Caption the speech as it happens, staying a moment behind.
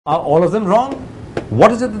Are all of them wrong?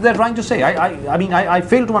 What is it that they're trying to say? I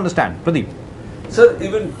fail to understand. Pradeep. Sir,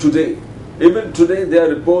 even today, there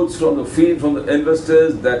are reports from the field, from the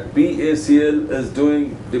investors that PACL is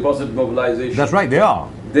doing deposit mobilization. That's right, they are.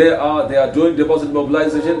 They are doing deposit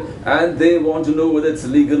mobilization, and they want to know whether it's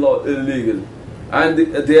legal or illegal. And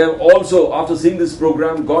they have also, after seeing this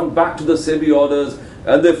program, gone back to the Sebi orders,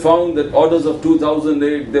 and they found that orders of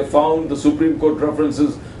 2008, they found the Supreme Court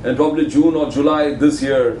references in probably June or July this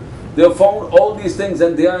year. They have found all these things,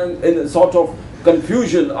 and they are in a sort of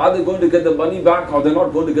confusion. Are they going to get the money back, or they're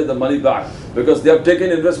not going to get the money back? Because they have taken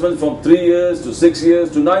investments from 3 years to 6 years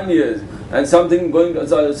to 9 years, and some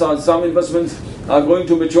investments are going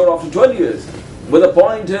to mature after 12 years. But the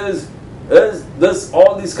point is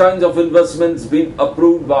all these kinds of investments being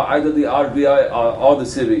approved by either the RBI or the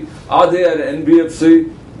Sebi? Are they an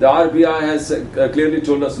NBFC? The RBI has clearly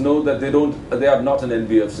told us no, that they are not an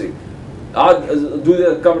NBFC. Do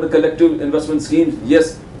they come under collective investment schemes?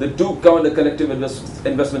 Yes, they do come under collective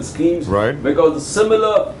investment schemes. Right. Because the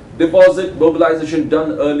similar deposit mobilization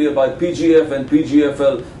done earlier by PGF and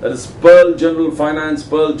PGFL, that is Pearl General Finance,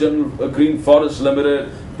 Pearl General Green Forest Limited,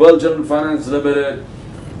 Pearl General Finance Limited,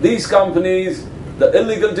 these companies, the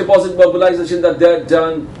illegal deposit mobilization that they have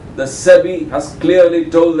done, the Sebi has clearly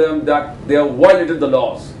told them that they have violated the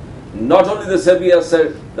laws. Not only the Sebi has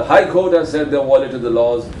said, the High Court has said they have violated the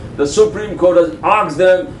laws. The Supreme Court has asked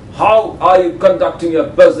them, how are you conducting your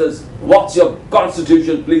business? What's your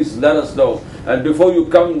constitution? Please let us know. And before you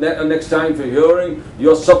come next time for hearing,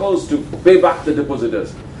 you're supposed to pay back the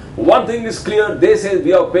depositors. One thing is clear, they say we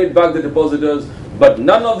have paid back the depositors, but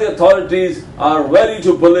none of the authorities are ready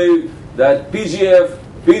to believe that PGF,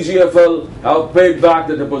 PGFL have paid back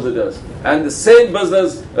the depositors. And the same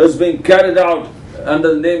business is being carried out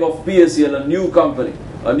under the name of PACL, a new company,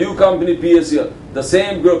 PACL, the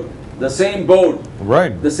same group, the same board,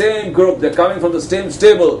 right? The same group. They're coming from the same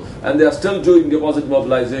stable, and they are still doing deposit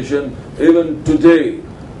mobilization even today.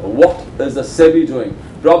 What is the Sebi doing?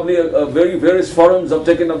 Probably various forums have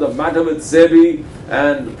taken up the matter with Sebi,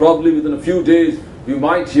 and probably within a few days we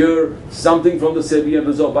might hear something from the Sebi and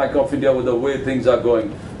Reserve Bank of India with the way things are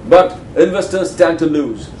going. But investors stand to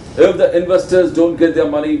lose. If the investors don't get their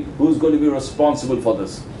money, who's going to be responsible for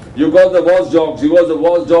this? You got the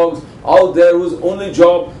watchdogs out there whose only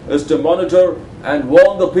job is to monitor and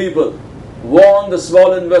warn the people, warn the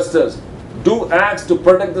small investors, do acts to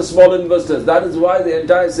protect the small investors. That is why the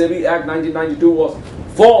entire Sebi Act 1992 was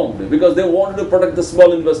formed, because they wanted to protect the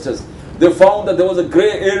small investors. They found that there was a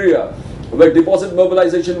grey area where deposit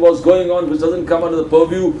mobilization was going on, which doesn't come under the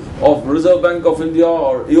purview of Reserve Bank of India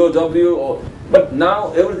or EOW. But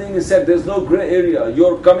now everything is said, there's no grey area.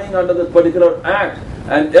 You're coming under the particular act,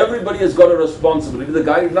 and everybody has got a responsibility. The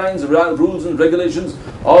guidelines, rules and regulations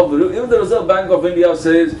of even the Reserve Bank of India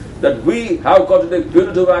says that we have got to take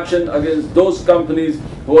punitive action against those companies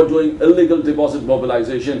who are doing illegal deposit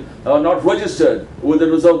mobilization, are not registered with the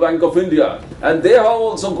Reserve Bank of India. And they have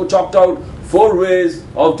also chalked out 4 ways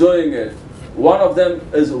of doing it. One of them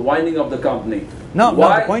is winding up the company. Now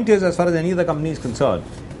the point is, as far as any other company is concerned,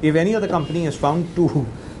 if any other company is found to,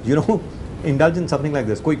 indulge in something like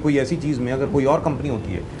this, कोई ऐसी चीज़ में अगर कोई और company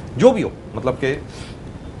होती है, जो भी हो, मतलब कि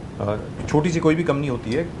छोटी सी कोई भी कंपनी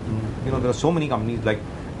होती है, there are so many companies, like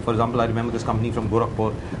for example I remember this company from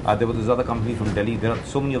Gorakhpur, there was this other company from Delhi, there are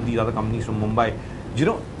so many of these other companies from Mumbai.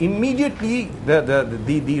 Immediately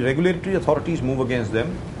the regulatory authorities move against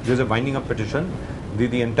them. There's a winding up petition.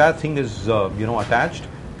 The entire thing is attached.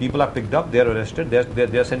 People are picked up, they are arrested,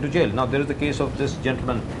 they are sent to jail. Now there is the case of this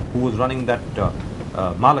gentleman who was running that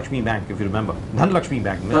Mahalakshmi Bank, if you remember, Dhanlakshmi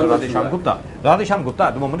Bank, Mr. Radheshyam Gupta. Radheshyam Gupta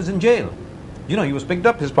at the moment is in jail. He was picked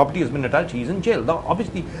up, his property has been attached, he is in jail. Now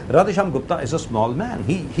obviously Radheshyam Gupta is a small man,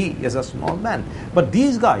 he is a small man. But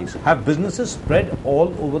these guys have businesses spread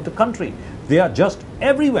all over the country. They are just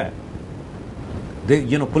everywhere. They,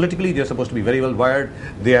 politically, they're supposed to be very well wired.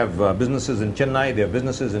 They have businesses in Chennai, they have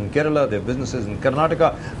businesses in Kerala, they have businesses in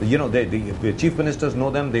Karnataka. The chief ministers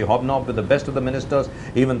know them. They hobnob with the best of the ministers.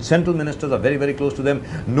 Even central ministers are very, very close to them.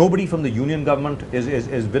 Nobody from the union government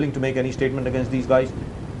is willing to make any statement against these guys.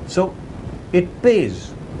 So it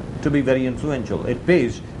pays to be very influential. It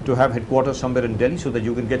pays to have headquarters somewhere in Delhi so that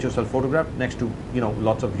you can get yourself photographed next to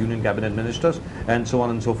lots of union cabinet ministers and so on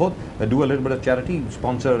and so forth. Do a little bit of charity,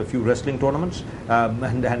 sponsor a few wrestling tournaments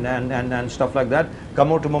and stuff like that.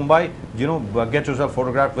 Come out to Mumbai, get yourself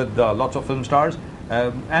photographed with lots of film stars,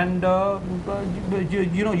 and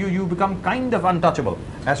you become kind of untouchable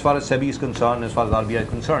as far as Sebi is concerned, as far as RBI is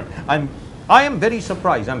concerned. I am very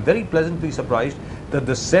surprised. I'm very pleasantly surprised that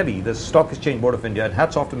the Sebi, the Stock Exchange Board of India, and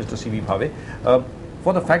hats off to Mr. C.V. Bhave,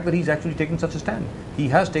 for the fact that he's actually taken such a stand. He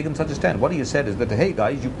has taken such a stand. What he has said is that, hey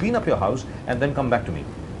guys, you clean up your house and then come back to me.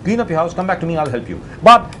 Clean up your house, come back to me, I'll help you.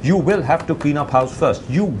 But you will have to clean up house first.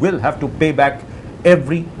 You will have to pay back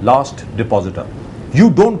every last depositor. You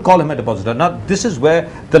don't call him a depositor. Now, this is where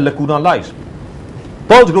the lacuna lies.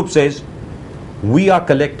 Pearls Group says, we are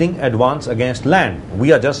collecting advance against land.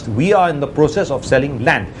 We are in the process of selling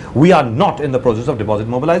land. We are not in the process of deposit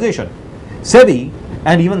mobilization. Sebi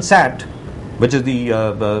and even SAT, which is the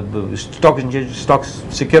Stock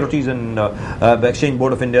Securities and Exchange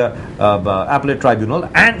Board of India Appellate Tribunal,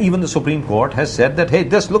 and even the Supreme Court has said that, hey,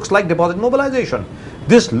 this looks like deposit mobilization.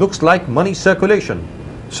 This looks like money circulation.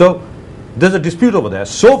 So there's a dispute over there.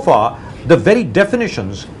 So far, the very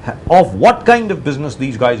definitions of what kind of business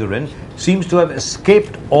these guys are in seems to have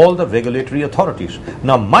escaped all the regulatory authorities.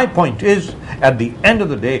 Now, my point is, at the end of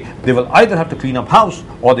the day, they will either have to clean up house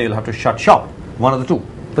or they will have to shut shop. One of the two.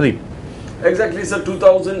 Pradeep. Exactly, sir.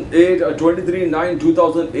 2008,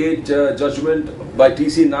 23/9/2008 judgment by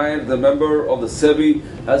T.C. Nair, the member of the Sebi,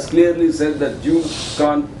 has clearly said that you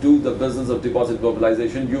can't do the business of deposit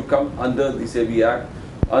mobilization. You come under the Sebi Act,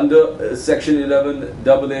 under Section 11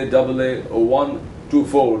 AA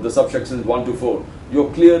 124, the subsections 1 to 4. You're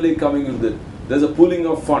clearly coming with it. There's a pooling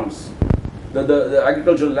of funds. The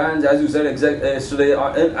agricultural lands, as you said yesterday,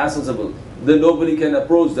 are inaccessible. Then nobody can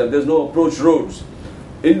approach them. There's no approach roads.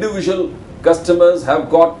 Individual customers have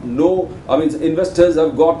got investors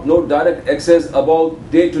have got no direct access about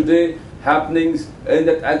day-to-day happenings in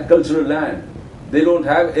that agricultural land. They don't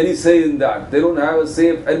have any say in that. They don't have a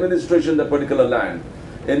safe administration in that particular land.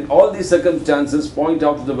 In all these circumstances, point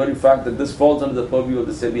out to the very fact that this falls under the purview of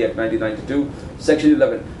the Sebi Act 1992, Section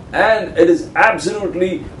 11. And it is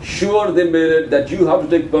absolutely sure they made it that you have to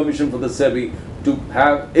take permission from the Sebi to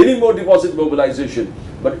have any more deposit mobilization.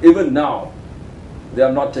 But even now, they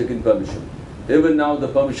are not taking permission. Even now, the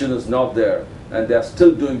permission is not there, and they are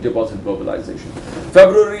still doing deposit mobilization.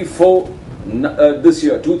 February 4 this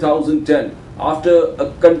year, 2010, after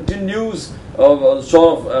a continuous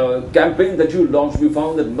campaign that you launched, we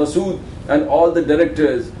found that Masood and all the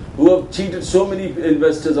directors who have cheated so many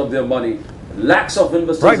investors of their money, lakhs of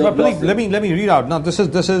investors. Right, but let me read out. Now, this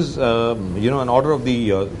is an order of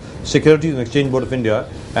the Securities and Exchange Board of India,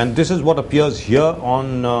 and this is what appears here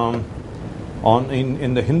in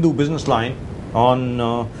the Hindu Business Line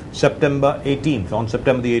on September 18th. On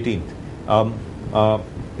September the 18th,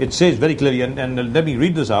 it says very clearly, and let me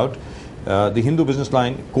read this out. The Hindu Business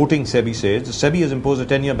Line, quoting Sebi, says, Sebi has imposed a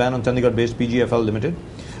 10-year ban on Chandigarh-based PGFL Limited,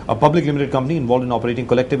 a public limited company involved in operating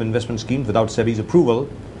collective investment schemes without Sebi's approval.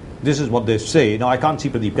 This is what they say. Now, I can't see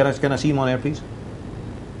Pradeep. Can I see him on air, please?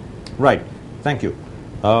 Right. Thank you.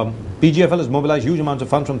 PGFL has mobilized huge amounts of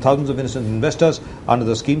funds from thousands of innocent investors under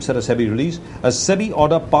the scheme, said a Sebi release. A Sebi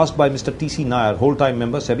order passed by Mr. T.C. Nair, whole-time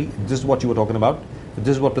member, Sebi. This is what you were talking about.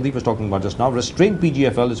 This is what Pradeep was talking about just now. Restrained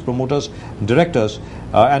PGFL, its promoters, directors,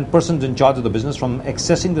 and persons in charge of the business from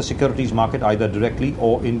accessing the securities market either directly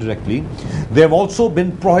or indirectly. They have also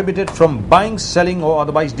been prohibited from buying, selling, or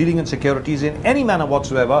otherwise dealing in securities in any manner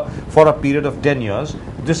whatsoever for a period of 10 years.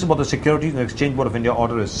 This is what the Securities and Exchange Board of India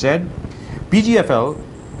order has said. PGFL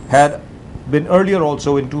had been earlier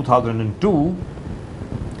also in 2002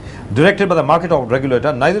 directed by the market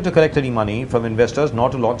regulator neither to collect any money from investors nor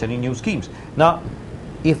to launch any new schemes. Now,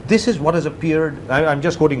 if this is what has appeared, I'm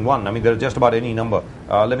just quoting one. I mean, there are just about any number.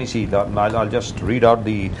 Let me see. I'll just read out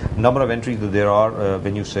the number of entries that there are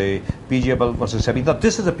when you say PGFL versus Sebi. Now,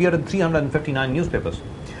 this has appeared in 359 newspapers.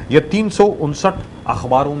 ये 359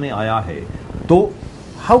 अखबारों में आया है. तो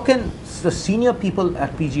how can the senior people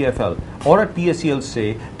at PGFL or at PSEL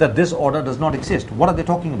say that this order does not exist? What are they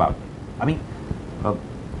talking about? I mean,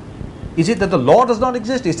 is it that the law does not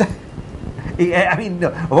exist? Is that, I mean,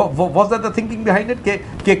 was that the thinking behind it?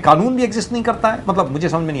 कि कानून भी exist नहीं करता है? मतलब मुझे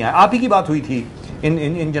समझ में नहीं आया. आप ही की बात हुई थी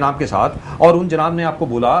इन जनाब के साथ और उन जनाब ने आपको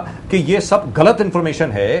बोला कि ये सब गलत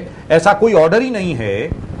इन्फॉर्मेशन है, ऐसा कोई ऑर्डर ही नहीं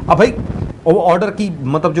है. अब भाई वो ऑर्डर की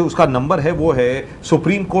मतलब जो उसका नंबर है वो है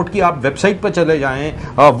सुप्रीम कोर्ट की. आप वेबसाइट पर चले जाएं,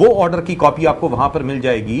 वो ऑर्डर की कॉपी आपको वहां पर मिल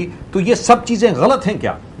जाएगी. तो ये सब चीजें गलत हैं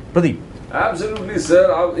क्या, Pradeep? Absolutely,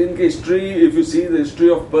 sir. In history, if you see the history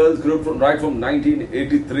of Pearls Group right from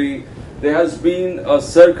 1983, there has been a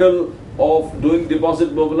circle of doing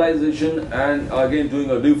deposit mobilization and again doing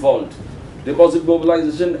a default. Deposit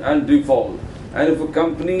mobilization and default. And if a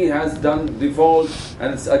company has done default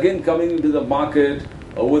and it's again coming into the market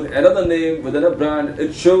with another name, with another brand,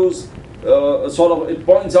 it shows it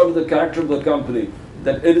points out the character of the company,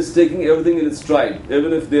 that it is taking everything in its stride.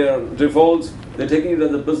 Even if they are defaults, they're taking it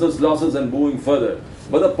as the business losses and moving further.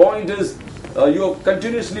 But the point is, you have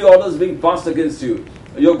continuously orders being passed against you.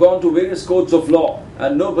 You've gone to various courts of law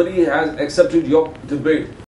and nobody has accepted your debate.